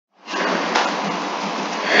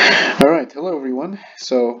Alright, hello everyone.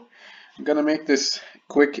 So I'm gonna make this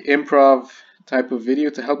quick improv type of video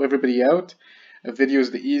to help everybody out. A video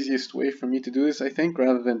is the easiest way for me to do this, I think,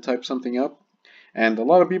 rather than type something up. And a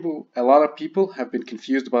lot of people have been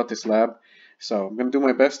confused about this lab. So I'm gonna do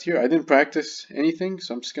my best here. I didn't practice anything,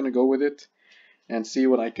 so I'm just gonna go with it and see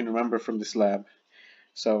what I can remember from this lab.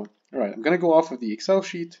 So, alright, I'm gonna go off of the Excel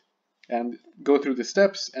sheet and go through the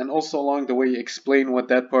steps, and also along the way explain what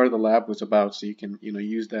that part of the lab was about, so you can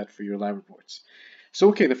use that for your lab reports. So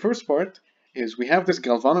okay, the first part is we have this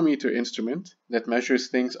galvanometer instrument that measures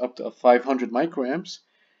things up to 500 microamps.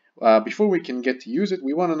 Before we can get to use it,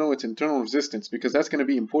 we want to know its internal resistance, because that's going to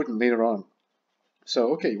be important later on.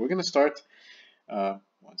 So okay, we're going to start. 1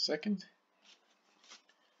 second.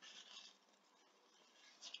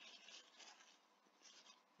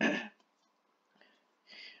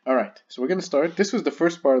 Alright, so we're going to start. This was the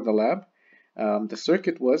first part of the lab. The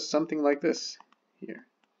circuit was something like this here.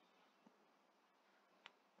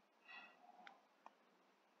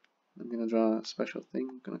 I'm going to draw a special thing.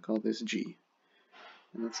 I'm going to call this G.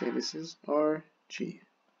 And let's say this is RG. This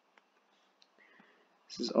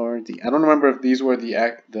is RD. I don't remember if these were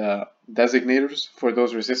the designators for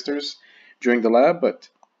those resistors during the lab, but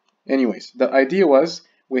anyways, the idea was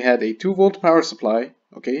we had a 2-volt power supply.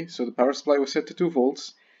 Okay, so the power supply was set to 2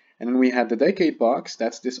 volts. And then we had the decade box,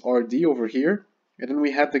 that's this RD over here. And then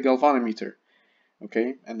we had the galvanometer.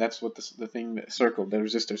 Okay, and that's what the thing that circled, the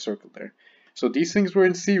resistor circled there. So these things were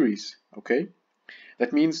in series. Okay,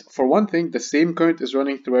 that means for one thing, the same current is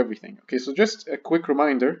running through everything. Okay, so just a quick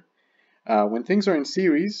reminder, when things are in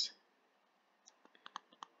series,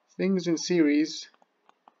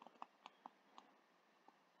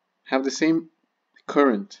 have the same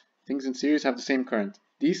current. Things in series have the same current.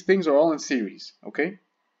 These things are all in series. Okay.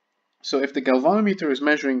 So if the galvanometer is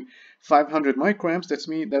measuring 500 microamps,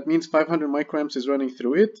 that means 500 microamps is running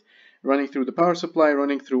through it, running through the power supply,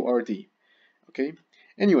 running through RD. Okay.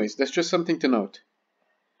 Anyways, that's just something to note.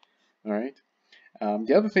 All right.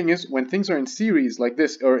 The other thing is, when things are in series like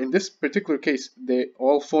this, or in this particular case, they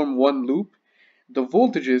all form one loop, the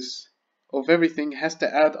voltages of everything has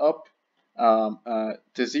to add up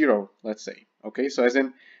to 0, let's say. Okay, so as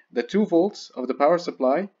in the 2 volts of the power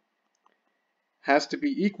supply has to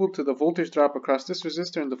be equal to the voltage drop across this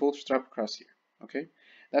resistor and the voltage drop across here. Okay,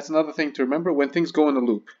 that's another thing to remember when things go in a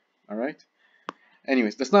loop. All right.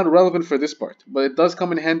 Anyways, that's not relevant for this part, but it does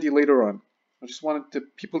come in handy later on. I just wanted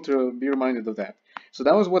people to be reminded of that. So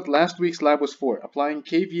that was what last week's lab was for, applying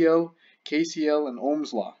KVL, KCL, and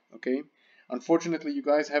Ohm's law. Okay. Unfortunately, you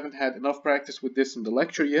guys haven't had enough practice with this in the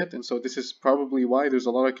lecture yet, and so this is probably why there's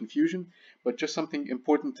a lot of confusion, but just something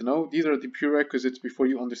important to know. These are the prerequisites before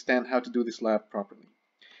you understand how to do this lab properly.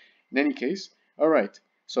 In any case, alright,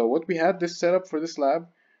 so what we had this setup for this lab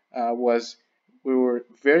was we were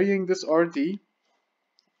varying this RD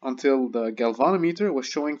until the galvanometer was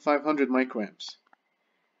showing 500 microamps.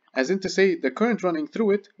 As in to say, the current running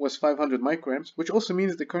through it was 500 microamps, which also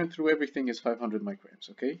means the current through everything is 500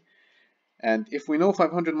 microamps, okay? And if we know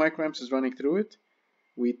 500 microamps is running through it,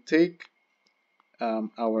 we take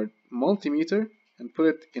our multimeter and put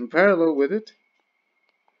it in parallel with it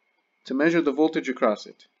to measure the voltage across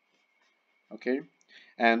it. Okay,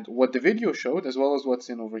 and what the video showed, as well as what's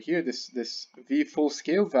in over here, this V full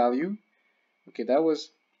scale value, okay, that was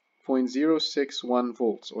 0.061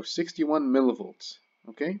 volts or 61 millivolts.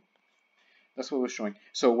 Okay, that's what it was showing.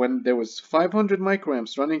 So when there was 500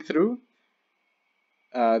 microamps running through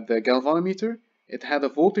the galvanometer, it had a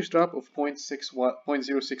voltage drop of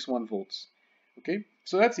 0.061 volts. Okay,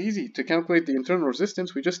 so that's easy. To calculate the internal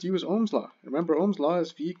resistance, we just use Ohm's law. Remember, Ohm's law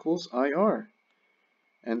is V equals IR.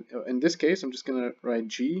 And in this case, I'm just going to write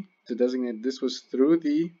G to designate this was through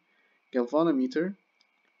the galvanometer.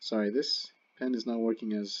 Sorry, this pen is not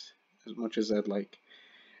working as much as I'd like.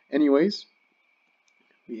 Anyways,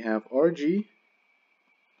 we have RG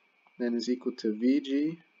then is equal to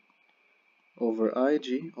VG over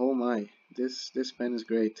IG. Oh my, this pen is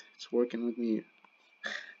great. It's working with me.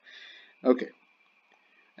 Okay.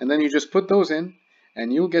 And then you just put those in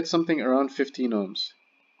and you'll get something around 15 ohms.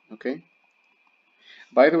 Okay.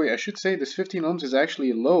 By the way, I should say this 15 ohms is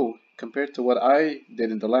actually low compared to what I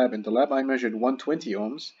did in the lab. In the lab, I measured 120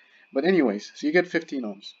 ohms. But anyways, so you get 15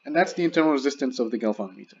 ohms. And that's the internal resistance of the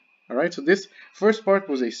galvanometer. Alright, so this first part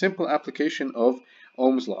was a simple application of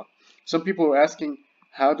Ohm's law. Some people were asking,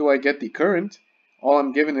 how do I get the current? All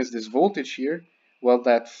I'm given is this voltage here. Well,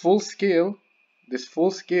 that full scale, this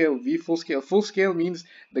full scale, V full scale means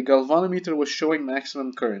the galvanometer was showing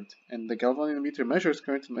maximum current. And the galvanometer measures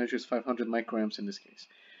current, measures 500 microamps in this case.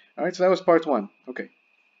 Alright, so that was part one. Okay.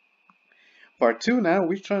 Part 2 now,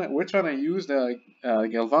 we're trying to use the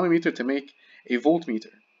galvanometer to make a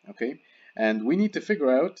voltmeter, okay? And we need to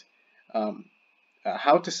figure out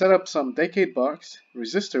how to set up some decade box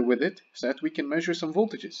resistor with it so that we can measure some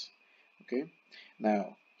voltages, okay?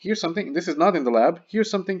 Now, here's something, this is not in the lab,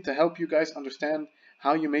 here's something to help you guys understand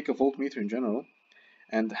how you make a voltmeter in general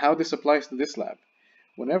and how this applies to this lab.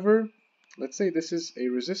 Whenever, let's say this is a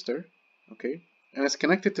resistor, okay, and it's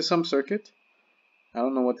connected to some circuit, I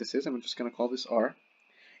don't know what this is, I'm just going to call this R.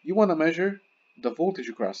 You want to measure the voltage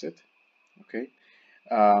across it, okay?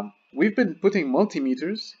 We've been putting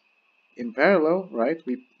multimeters in parallel, right?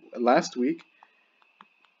 Last week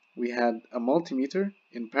we had a multimeter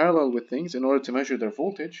in parallel with things in order to measure their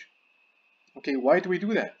voltage. Okay, why do we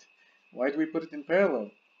do that? Why do we put it in parallel?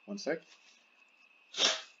 One sec.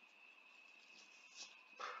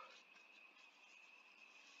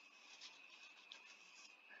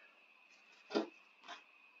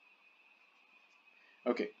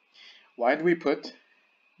 Okay, why do we put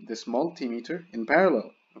this multimeter in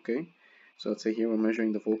parallel? Okay, so let's say here we're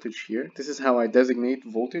measuring the voltage here. This is how I designate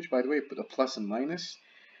voltage, by the way. Put a plus and minus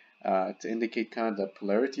to indicate kind of the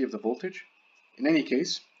polarity of the voltage. In any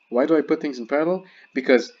case, why do I put things in parallel?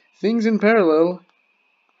 Because things in parallel,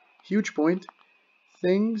 huge point,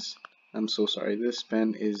 things, I'm so sorry, this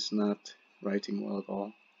pen is not writing well at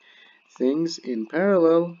all. Things in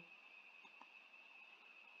parallel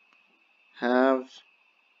have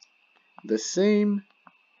the same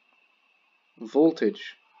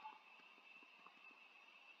voltage.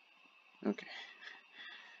 Okay.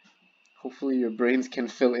 Hopefully your brains can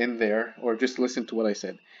fill in there, or just listen to what I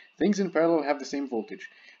said. Things in parallel have the same voltage.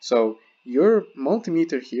 So your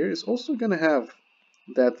multimeter here is also going to have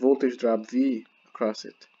that voltage drop V across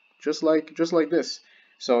it, just like this.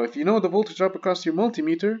 So if you know the voltage drop across your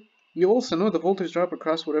multimeter, you also know the voltage drop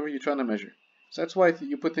across whatever you're trying to measure. So that's why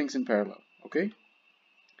you put things in parallel, okay?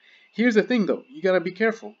 Here's the thing though, you gotta be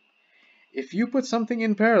careful. If you put something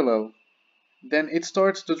in parallel, then it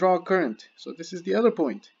starts to draw current. So this is the other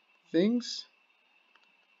point. Things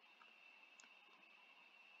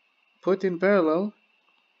put in parallel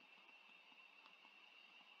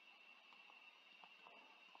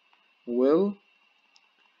will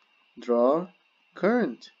draw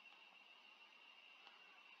current.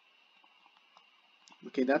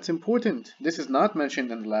 Okay, that's important. This is not mentioned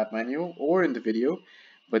in the lab manual or in the video,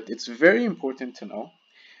 but it's very important to know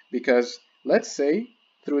because let's say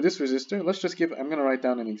through this resistor, I'm going to write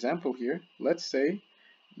down an example here. Let's say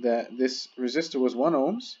that this resistor was 1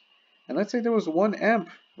 ohms, and let's say there was 1 amp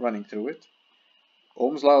running through it.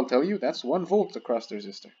 Ohm's law will tell you that's 1 volt across the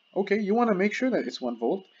resistor. Okay, you want to make sure that it's 1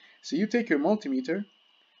 volt, so you take your multimeter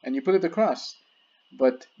and you put it across.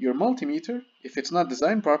 But your multimeter, if it's not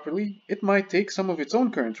designed properly, it might take some of its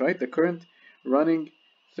own current, right? The current running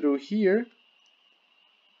through here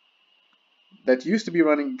that used to be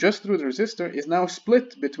running just through the resistor is now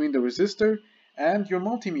split between the resistor and your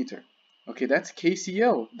multimeter. Okay, that's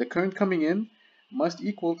KCL. The current coming in must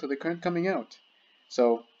equal to the current coming out.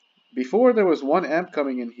 So before there was 1 amp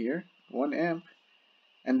coming in here, 1 amp,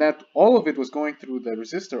 and that all of it was going through the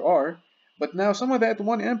resistor R, but now some of that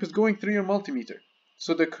 1 amp is going through your multimeter.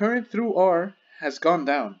 So the current through R has gone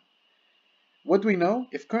down. What do we know?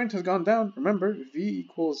 If current has gone down, remember, V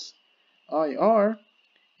equals IR.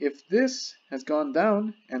 If this has gone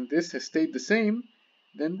down and this has stayed the same,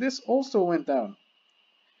 then this also went down.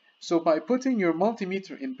 So by putting your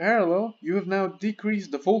multimeter in parallel, you have now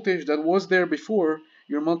decreased the voltage that was there before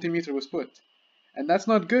your multimeter was put. And that's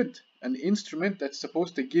not good. An instrument that's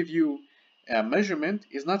supposed to give you a measurement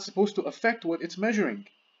is not supposed to affect what it's measuring.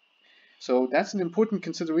 So that's an important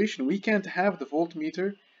consideration. We can't have the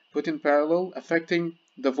voltmeter put in parallel affecting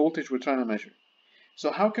the voltage we're trying to measure.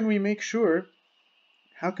 So how can we make sure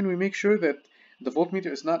that the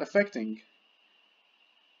voltmeter is not affecting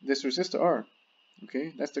this resistor R?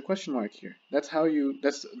 Okay, that's the question mark here. That's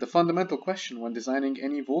the fundamental question when designing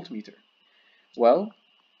any voltmeter. Well,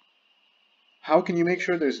 how can you make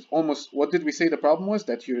sure there's what did we say the problem was?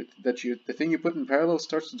 That the thing you put in parallel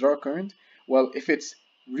starts to draw current? Well, if it's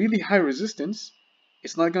really high resistance,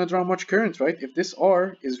 it's not going to draw much current, right? If this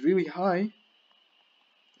R is really high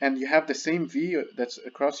and you have the same V that's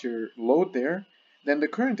across your load there, then the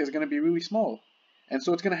current is going to be really small. And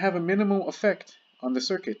so it's going to have a minimal effect on the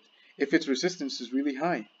circuit if its resistance is really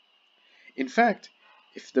high. In fact,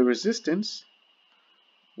 if the resistance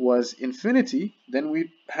was infinity, then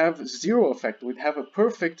we'd have zero effect. We'd have a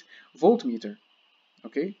perfect voltmeter.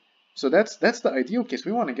 Okay? So that's the ideal case.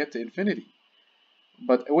 We want to get to infinity.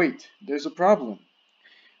 But wait, there's a problem.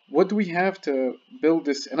 What do we have to build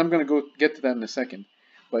this? And I'm going to go get to that in a second.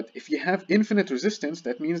 But if you have infinite resistance,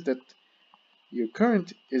 that means that your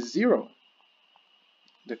current is 0.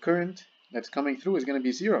 The current that's coming through is going to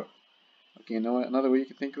be 0. Okay, now another way you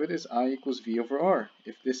can think of it is I equals V over R.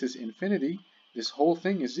 If this is infinity, this whole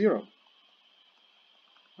thing is 0.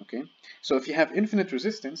 Okay, so if you have infinite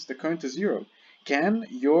resistance, the current is 0. Can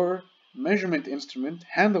your measurement instrument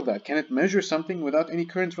handle that? Can it measure something without any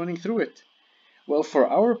current running through it? Well, for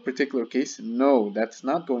our particular case, no, that's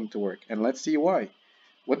not going to work. And let's see why.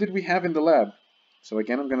 What did we have in the lab? So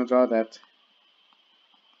again, I'm going to draw that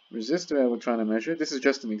resistor I was trying to measure. This is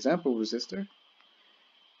just an example resistor.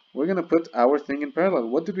 We're going to put our thing in parallel.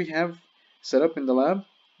 What did we have set up in the lab?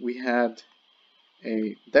 We had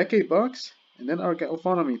a decade box and then our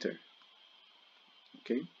galvanometer.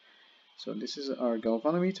 Okay, so this is our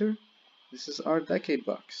galvanometer, this is our decade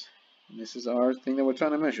box, and this is our thing that we're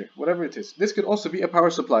trying to measure, whatever it is. This could also be a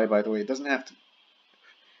power supply, by the way. It doesn't have to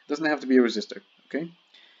be a resistor. Okay, in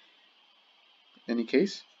any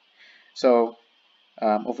case, so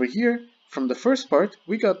over here from the first part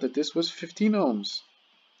we got that this was 15 ohms.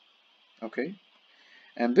 Okay,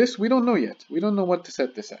 and this we don't know yet. We don't know what to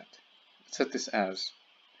set this as.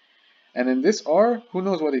 And in this R, who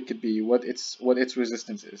knows what it could be, what its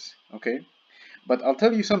resistance is. Okay, but I'll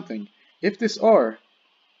tell you something. If this R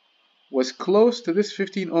was close to this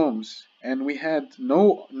 15 ohms and we had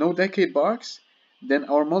no decade box, then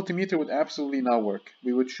our multimeter would absolutely not work.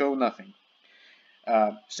 We would show nothing.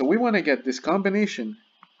 So we want to get this combination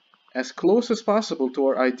as close as possible to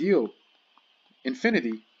our ideal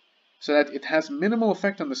infinity, so that it has minimal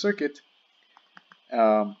effect on the circuit,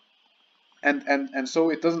 and so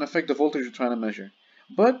it doesn't affect the voltage you're trying to measure.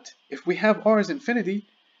 But if we have R as infinity,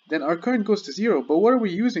 then our current goes to 0. But what are we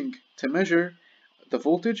using to measure the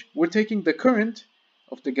voltage? We're taking the current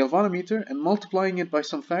of the galvanometer and multiplying it by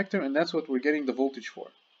some factor, and that's what we're getting the voltage for.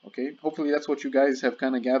 Okay, hopefully that's what you guys have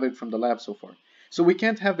kind of gathered from the lab so far. So we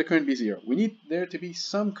can't have the current be 0. We need there to be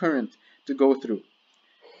some current to go through.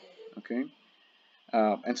 Okay,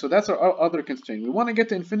 and so that's our other constraint. We want to get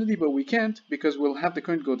to infinity, but we can't because we'll have the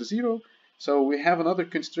current go to 0. So we have another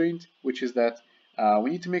constraint, which is that we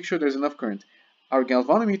need to make sure there's enough current. Our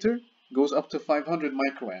galvanometer goes up to 500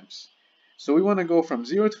 microamps. So we want to go from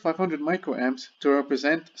 0 to 500 microamps to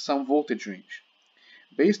represent some voltage range.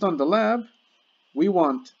 Based on the lab, we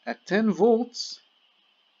want at 10 volts,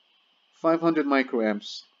 500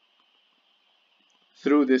 microamps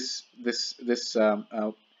through this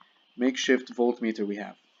makeshift voltmeter we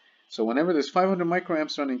have. So whenever there's 500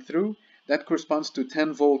 microamps running through, that corresponds to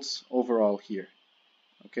 10 volts overall here.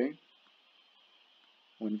 Okay?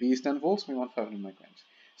 When V is 10 volts, we want 500 microamps.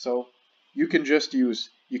 So you can just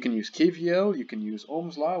use, KVL, you can use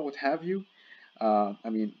Ohm's law, what have you. I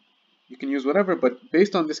mean, you can use whatever, but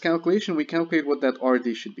based on this calculation, we calculate what that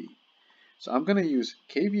RD should be. So I'm going to use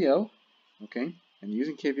KVL, okay? And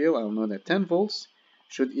using KVL, I'll know that 10 volts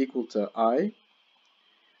should equal to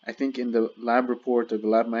I think in the lab report or the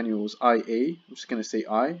lab manual was IA. I'm just going to say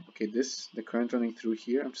I. Okay, the current running through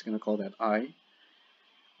here, I'm just going to call that I.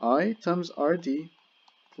 I times RD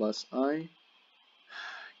plus I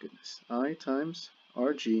times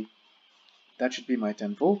RG. That should be my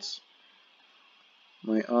 10 volts.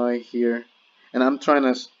 My I here. And I'm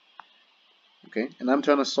trying to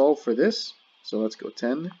solve for this. So let's go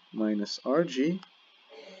 10 minus RG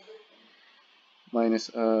minus,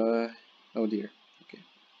 oh dear. Okay,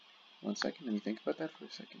 1 second, let me think about that for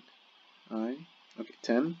a second. Okay,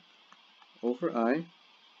 10 over I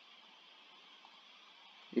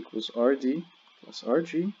equals RD plus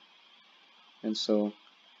RG. And so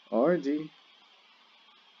RD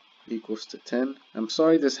equals to 10. I'm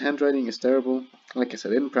sorry, this handwriting is terrible. Like I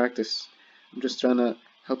said, I didn't practice. I'm just trying to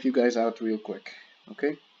help you guys out real quick.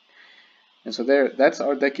 Okay? And so that's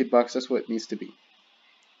our decade box. That's what it needs to be.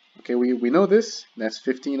 Okay, we know this. That's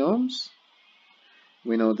 15 ohms.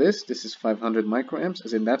 We know this. This is 500 microamps.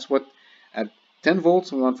 As in, that's what, at 10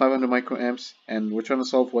 volts, we want 500 microamps. And we're trying to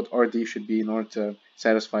solve what RD should be in order to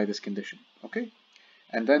satisfy this condition. Okay?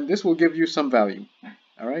 And then this will give you some value.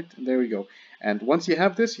 Alright, there we go. And once you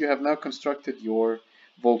have this, you have now constructed your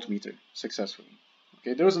voltmeter successfully.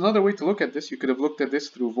 Okay, there was another way to look at this. You could have looked at this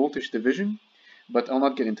through voltage division, but I'll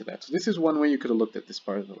not get into that. So this is one way you could have looked at this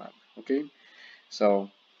part of the lab. Okay,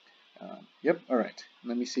 so yep, alright.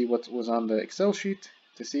 Let me see what was on the Excel sheet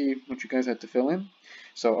to see what you guys had to fill in.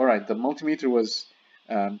 So alright, the multimeter was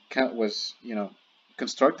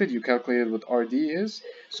constructed. You calculated what RD is.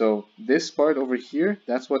 So this part over here,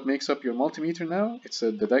 that's what makes up your multimeter now. It's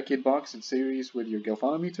the decade box in series with your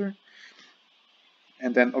galvanometer.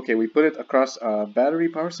 And then, okay, we put it across a battery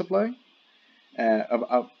power supply,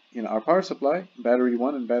 our power supply, battery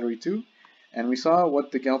 1 and battery 2, and we saw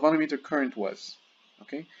what the galvanometer current was.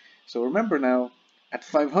 Okay, So remember now, at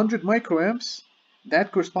 500 microamps,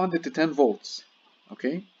 that corresponded to 10 volts.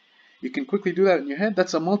 Okay, you can quickly do that in your head.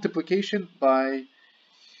 That's a multiplication by,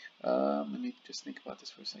 let me just think about this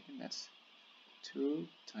for a second. That's 2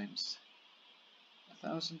 times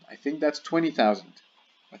 1,000. I think that's 20,000.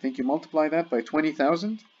 I think you multiply that by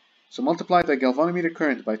 20,000. So multiply the galvanometer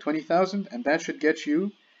current by 20,000, and that should get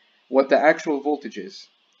you what the actual voltage is.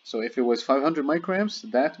 So if it was 500 microamps,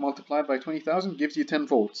 that multiplied by 20,000 gives you 10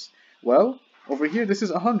 volts. Well, over here, this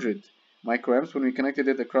is 100 microamps when we connected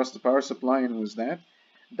it across the power supply and was that.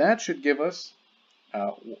 That should give us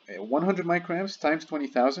 100 microamps times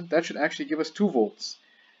 20,000. That should actually give us 2 volts.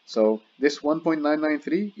 So this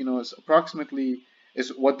 1.993, is approximately is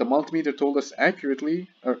what the multimeter told us accurately,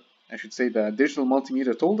 or I should say the digital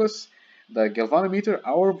multimeter told us. The galvanometer,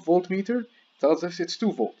 our voltmeter, tells us it's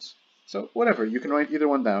 2 volts. So whatever, you can write either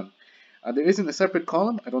one down. There isn't a separate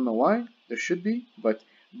column, I don't know why, there should be, but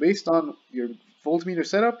based on your voltmeter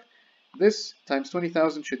setup, this times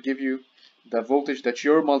 20,000 should give you the voltage that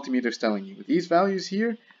your multimeter is telling you. These values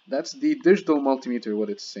here, that's the digital multimeter, what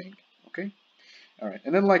it's saying, okay? Alright,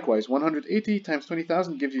 and then likewise, 180 times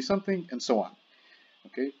 20,000 gives you something, and so on,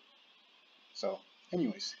 okay? So,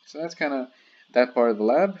 anyways, so that's kind of that part of the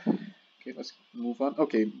lab. Okay, let's move on.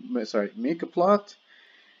 Okay, sorry, make a plot.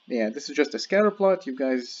 Yeah, this is just a scatter plot. You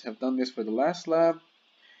guys have done this for the last lab.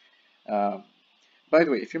 By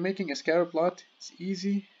the way, if you're making a scatter plot, it's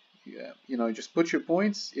easy. Just put your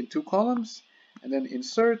points in 2 columns, and then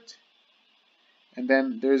insert. And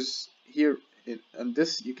then there's here, and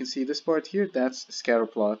this you can see this part here. That's a scatter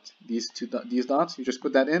plot. These dots, you just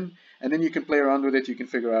put that in, and then you can play around with it. You can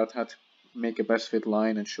figure out how to make a best fit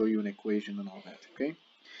line and show you an equation and all that. Okay.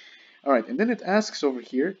 Alright, and then it asks over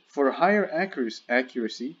here, for higher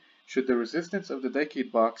accuracy, should the resistance of the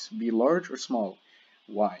decade box be large or small?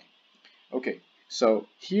 Why? Okay, so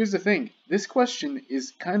here's the thing. This question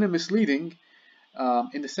is kind of misleading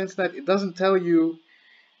in the sense that it doesn't tell you,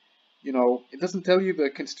 it doesn't tell you the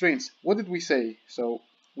constraints. What did we say? So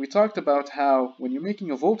we talked about how when you're making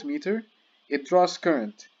a voltmeter, it draws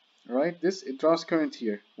current, right? It draws current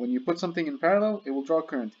here. When you put something in parallel, it will draw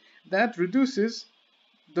current. That reduces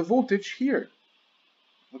the voltage here.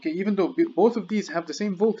 Okay, even though both of these have the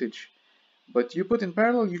same voltage, but you put in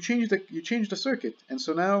parallel, you change the circuit, and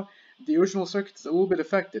so now the original circuit is a little bit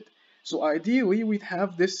affected. So ideally, we'd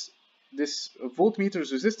have this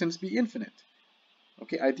voltmeter's resistance be infinite.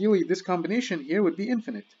 Okay, ideally this combination here would be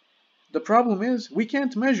infinite. The problem is we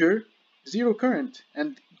can't measure zero current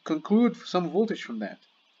and conclude some voltage from that.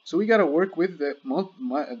 So we got to work with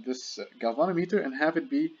this galvanometer and have it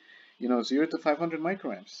be 0 to 500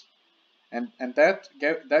 microamps, and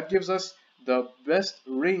that gives us the best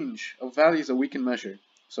range of values that we can measure.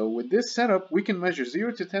 So with this setup, we can measure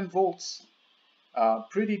 0 to 10 volts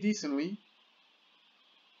pretty decently.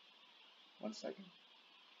 1 second.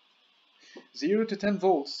 0 to 10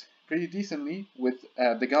 volts pretty decently with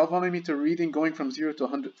the galvanometer reading going from 0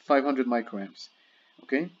 to 500 microamps.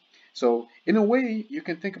 Okay, so in a way, you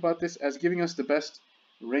can think about this as giving us the best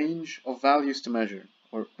range of values to measure,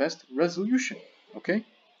 or best resolution, okay?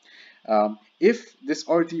 If this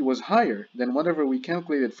RD was higher than whatever we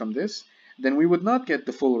calculated from this, then we would not get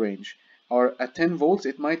the full range. Or at 10 volts,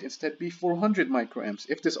 it might instead be 400 microamps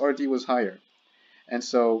if this RD was higher. And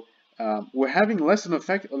so we're having less of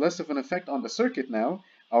an effect on the circuit now.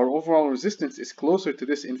 Our overall resistance is closer to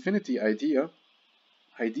this infinity ideal,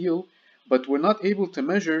 but we're not able to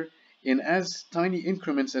measure in as tiny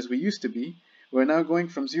increments as we used to be. We're now going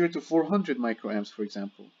from 0 to 400 microamps, for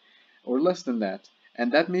example, or less than that.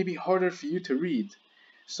 And that may be harder for you to read.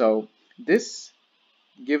 So this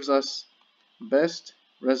gives us best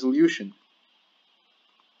resolution,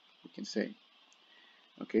 we can say.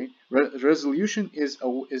 Okay, resolution is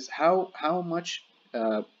how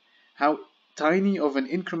tiny of an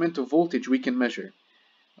increment of voltage we can measure.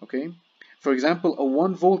 Okay, for example, a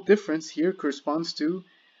 1 volt difference here corresponds to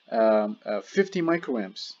 50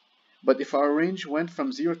 microamps. But if our range went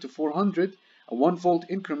from 0 to 400, a 1 volt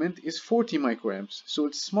increment is 40 microamps, so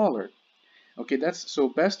it's smaller. Okay, so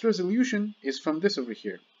best resolution is from this over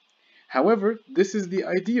here. However, this is the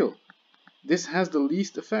ideal. This has the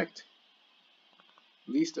least effect.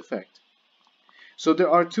 So there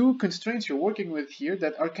are 2 constraints you're working with here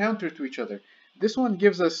that are counter to each other. This one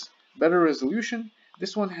gives us better resolution.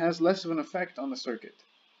 This one has less of an effect on the circuit.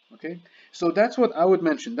 Okay, so that's what I would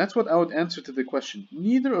mention. That's what I would answer to the question.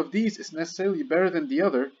 Neither of these is necessarily better than the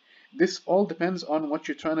other. This all depends on what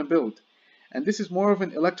you're trying to build. And this is more of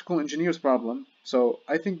an electrical engineer's problem. So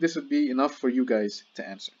I think this would be enough for you guys to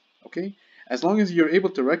answer. Okay, as long as you're able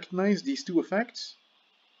to recognize these 2 effects,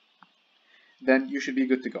 then you should be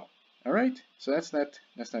good to go. All right, so that's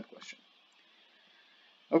that question.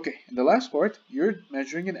 Okay, and the last part, you're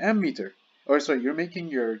measuring an ammeter, or sorry, you're making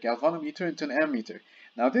your galvanometer into an ammeter.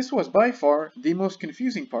 Now this was by far the most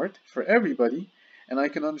confusing part for everybody, and I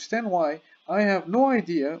can understand why. I have no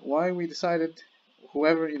idea why we decided,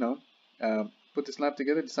 whoever, put this lab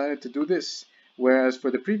together decided to do this, whereas for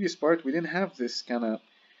the previous part we didn't have this kind of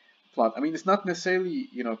plot. I mean, it's not necessarily,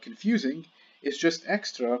 confusing, it's just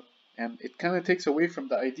extra, and it kind of takes away from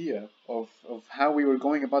the idea of how we were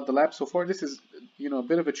going about the lab so far. This is, a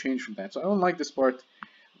bit of a change from that. So I don't like this part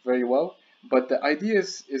very well, but the idea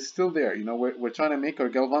is still there. We're trying to make our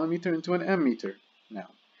galvanometer into an ammeter now.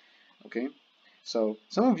 Okay, so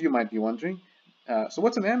some of you might be wondering, so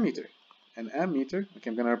what's an ammeter? An ammeter, okay,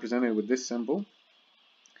 I'm going to represent it with this symbol.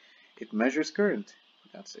 It measures current,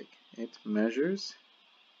 for God's sake. It measures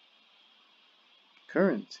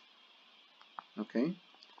current. Okay,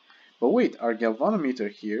 but wait, our galvanometer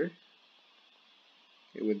here,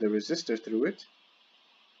 okay, with the resistor through it,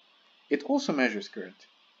 it also measures current.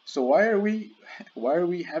 So why are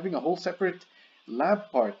we having a whole separate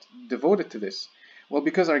lab part devoted to this? Well,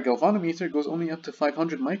 because our galvanometer goes only up to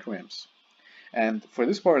 500 microamps, and for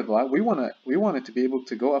this part of the lab, we want it to be able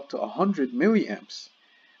to go up to 100 milliamps.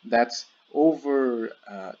 That's over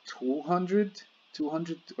 200,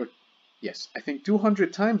 or yes, I think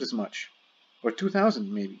 200 times as much, or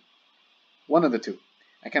 2,000 maybe, one of the two.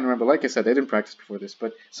 I can't remember. Like I said, I didn't practice before this,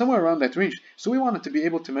 but somewhere around that range. So we wanted to be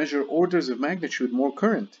able to measure orders of magnitude more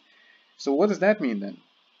current. So what does that mean then?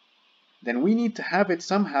 Then we need to have it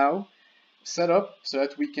somehow set up so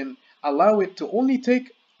that we can allow it to only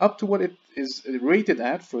take up to what it is rated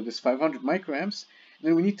at for this 500 microamps. And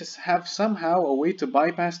then we need to have somehow a way to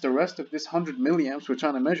bypass the rest of this 100 milliamps we're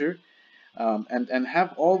trying to measure, and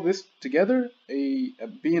have all this together be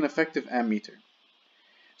an effective ammeter.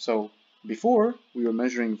 So before, we were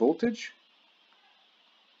measuring voltage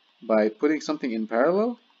by putting something in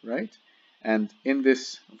parallel, right? And in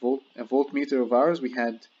this voltmeter of ours, we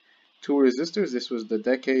had two resistors. This was the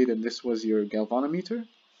decade, and this was your galvanometer.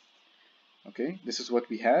 Okay, this is what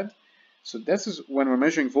we had. So this is when we're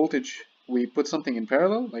measuring voltage, we put something in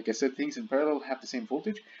parallel. Like I said, things in parallel have the same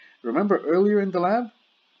voltage. Remember earlier in the lab,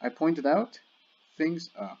 I pointed out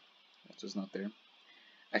things, that was not there.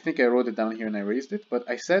 I think I wrote it down here and I raised it, but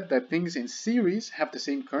I said that things in series have the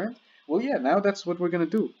same current. Well, yeah, now that's what we're going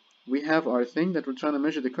to do. We have our thing that we're trying to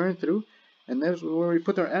measure the current through, and that's where we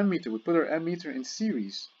put our ammeter. We put our ammeter in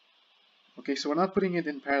series. Okay, so we're not putting it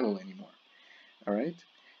in parallel anymore. All right,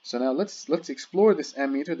 so now let's explore this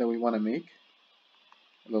ammeter that we want to make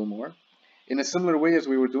a little more. In a similar way as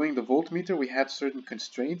we were doing the voltmeter, we had certain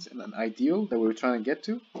constraints and an ideal that we were trying to get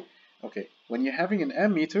to. Okay, when you're having an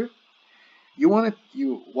ammeter, you want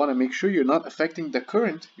to make sure you're not affecting the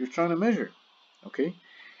current you're trying to measure. Okay,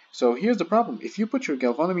 so here's the problem. If you put your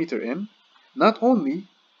galvanometer in, not only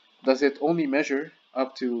does it only measure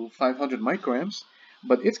up to 500 microamps,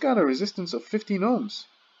 but it's got a resistance of 15 ohms.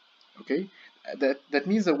 Okay, that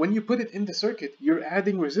means that when you put it in the circuit, you're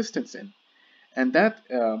adding resistance in, and that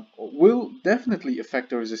will definitely affect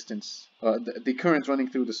the resistance, the current running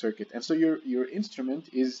through the circuit. And so your instrument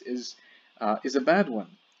is a bad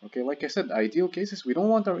one. Okay, like I said, the ideal cases, we don't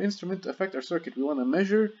want our instrument to affect our circuit. We want to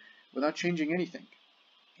measure without changing anything.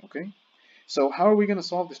 Okay, so how are we going to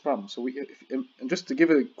solve this problem? So and just to give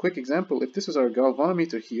a quick example, if this is our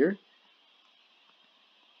galvanometer here,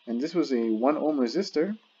 and this was a 1 ohm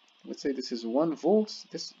resistor, let's say this is 1 volt,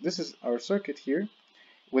 this is our circuit here.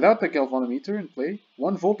 Without the galvanometer in play,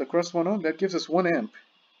 1 volt across 1 ohm, that gives us 1 amp.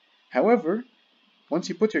 However, once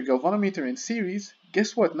you put your galvanometer in series,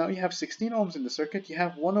 guess what? Now you have 16 ohms in the circuit, you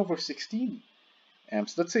have 1 over 16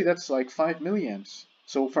 amps. Let's say that's like 5 milliamps.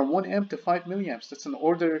 So from 1 amp to 5 milliamps, that's an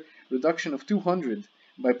order reduction of 200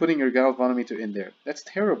 by putting your galvanometer in there. That's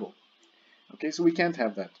terrible. Okay, so we can't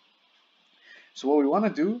have that. So what we want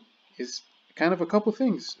to do is kind of a couple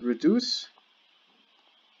things. Reduce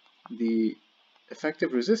the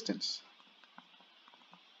effective resistance,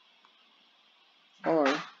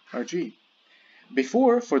 RG.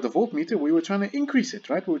 Before, for the voltmeter, we were trying to increase it,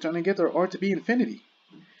 right? We were trying to get our R to be infinity.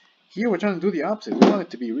 Here we're trying to do the opposite. We want it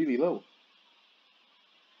to be really low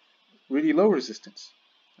resistance.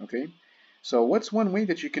 Okay, so what's one way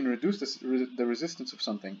that you can reduce the resistance of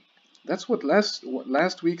something? That's what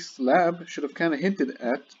last week's lab should have kind of hinted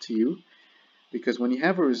at to you, because when you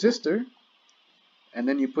have a resistor and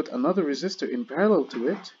then you put another resistor in parallel to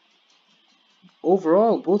it,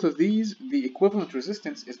 overall both of these, the equivalent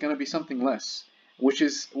resistance is going to be something less, which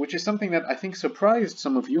is something that I think surprised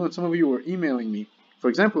some of you, and some of you were emailing me. For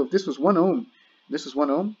example, if this was 1 ohm, this was 1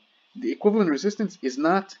 ohm, the equivalent resistance is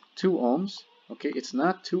not 2 ohms, Okay, it's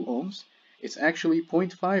not 2 ohms, it's actually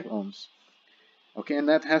 0.5 ohms. Okay, and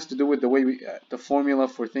that has to do with the way the formula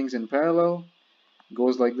for things in parallel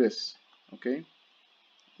goes like this. Okay,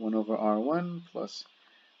 1 over R1 plus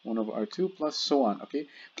 1 over R2 plus so on. Okay,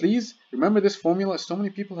 please remember this formula. So many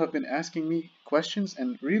people have been asking me questions,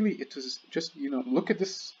 and really it was just, look at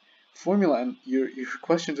this formula and your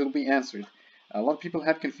questions will be answered. A lot of people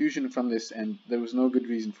had confusion from this, and there was no good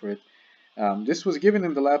reason for it. This was given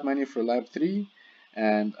in the lab manual for lab 3,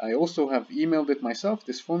 and I also have emailed it myself,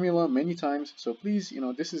 this formula, many times. So please,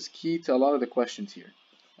 this is key to a lot of the questions here.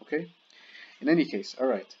 Okay, in any case, all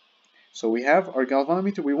right. So we have our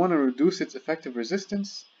galvanometer. We want to reduce its effective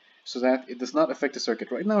resistance so that it does not affect the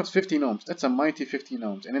circuit. Right now it's 15 ohms. That's a mighty 15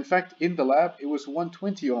 ohms. And in fact, in the lab, it was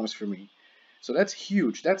 120 ohms for me. So that's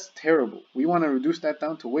huge. That's terrible. We want to reduce that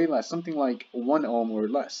down to way less, something like 1 ohm or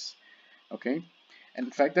less. Okay? And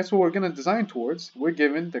in fact, that's what we're going to design towards. We're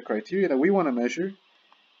given the criteria that we want to measure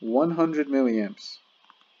 100 milliamps.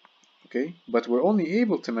 Okay? But we're only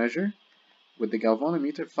able to measure with the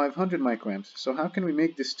galvanometer 500 microamps. So how can we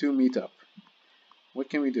make this two meet up? What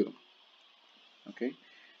can we do? Okay,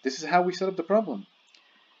 this is how we set up the problem.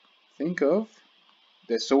 Think of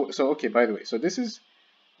this. So okay, by the way, so this is,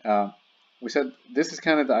 we said this is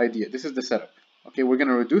kind of the idea. This is the setup. Okay, we're going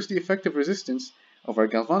to reduce the effective resistance of our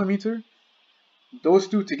galvanometer. Those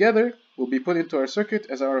two together will be put into our circuit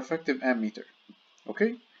as our effective ammeter.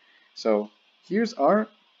 Okay, so here's our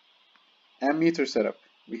ammeter setup.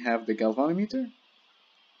 We have the galvanometer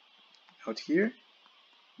out here,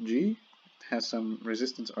 G, it has some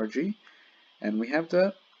resistance RG, and we have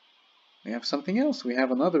something else. We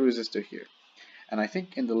have another resistor here, and I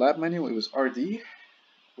think in the lab manual it was RD,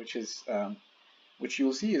 which is which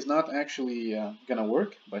you'll see is not actually gonna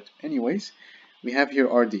work. But anyways, we have here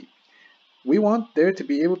RD. We want there to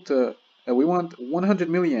be able to. We want 100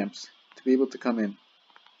 milliamps to be able to come in.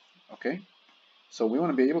 Okay, so we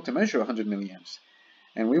want to be able to measure 100 milliamps,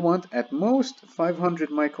 and we want at most 500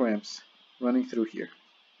 microamps running through here.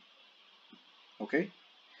 Okay.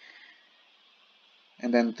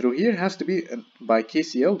 And then through here has to be by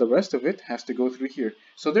KCL, the rest of it has to go through here.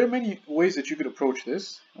 So there are many ways that you could approach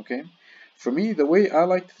this, okay? For me, the way I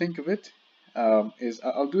like to think of it is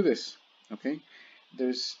I'll do this, okay?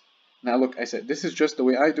 Now look, I said this is just the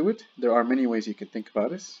way I do it. There are many ways you can think about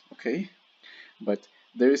this, okay? But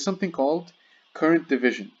there is something called current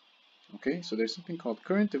division, okay? So there's something called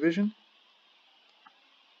current division,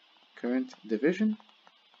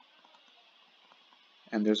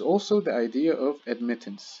 and there's also the idea of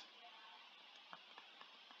admittance.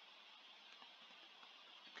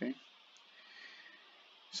 Okay,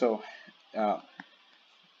 so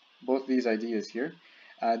both these ideas here,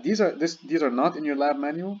 these are not in your lab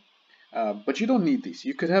manual, but you don't need these.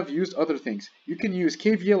 You could have used other things. You can use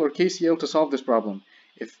KVL or KCL to solve this problem.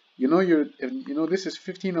 If you know this is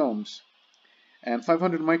 15 ohms, and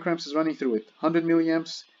 500 microamps is running through it, 100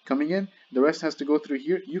 milliamps coming in, the rest has to go through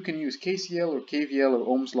here. You can use KCL or KVL or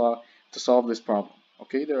Ohm's law to solve this problem.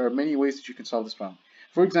 Okay, there are many ways that you can solve this problem.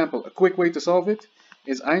 For example, a quick way to solve it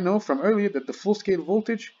is I know from earlier that the full scale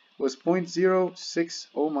voltage was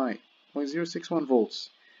 0.061 volts.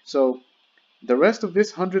 So the rest of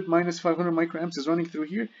this 100 minus 500 microamps is running through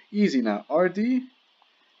here. Easy now. RD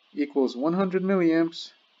equals 100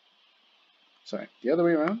 milliamps. Sorry, the other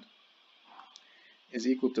way around is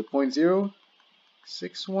equal to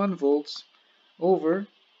 0.061 volts over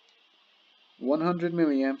 100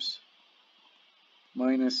 milliamps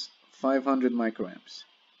minus 500 microamps.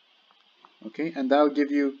 Okay, and that'll give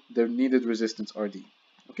you the needed resistance RD.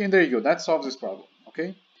 Okay, and there you go. That solves this problem.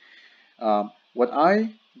 Okay,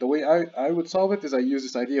 the way I would solve it is I use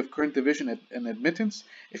this idea of current division and admittance.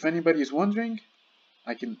 If anybody is wondering,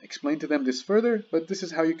 I can explain to them this further, but this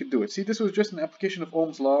is how you could do it. See, this was just an application of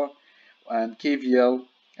Ohm's law and KVL,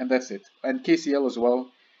 and that's it, and KCL as well.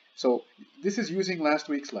 So this is using last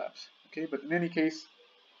week's labs. Okay, but in any case,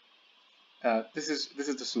 this is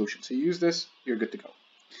the solution. So you use this, you're good to go.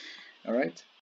 All right.